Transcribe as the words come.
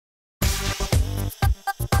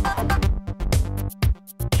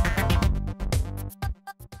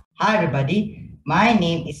Hi everybody, my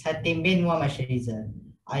name is Hatem bin Muhammad Shariza.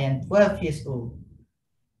 I am 12 years old.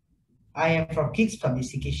 I am from Kids from the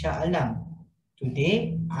Shah Alam.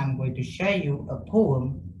 Today, I'm going to share you a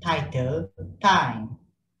poem titled Time.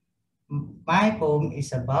 My poem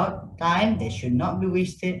is about time that should not be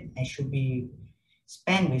wasted and should be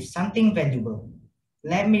spent with something valuable.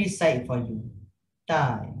 Let me recite for you.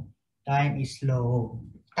 Time. Time is slow.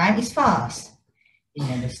 Time is fast. It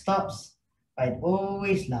never stops, but it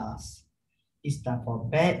always lasts. It's time for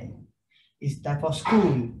bed. It's time for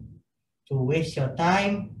school. To waste your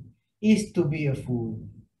time is to be a fool.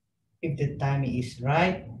 If the timing is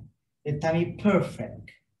right, the timing is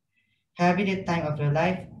perfect. Having the time of your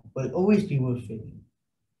life will always be worth it.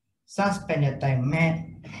 Some spend their time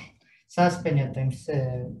mad, some spend their time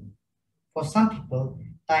sad. For some people,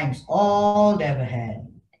 time is all they ever had.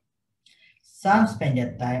 Some spend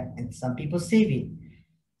their time and some people save it.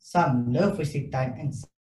 Some love wasting time and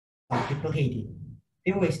some people hate it.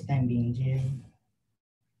 People waste time being in jail.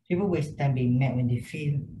 People waste time being mad when they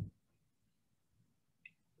feel.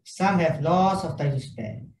 Some have lots of time to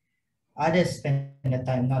spare. Others spend their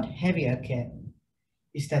time not having a care.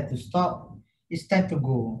 It's time to stop. It's time to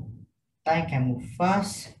go. Time can move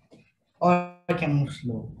fast or it can move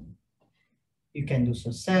slow. You can lose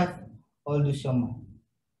yourself or lose your mind.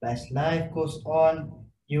 But as life goes on,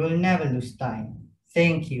 you will never lose time.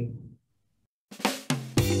 Thank you.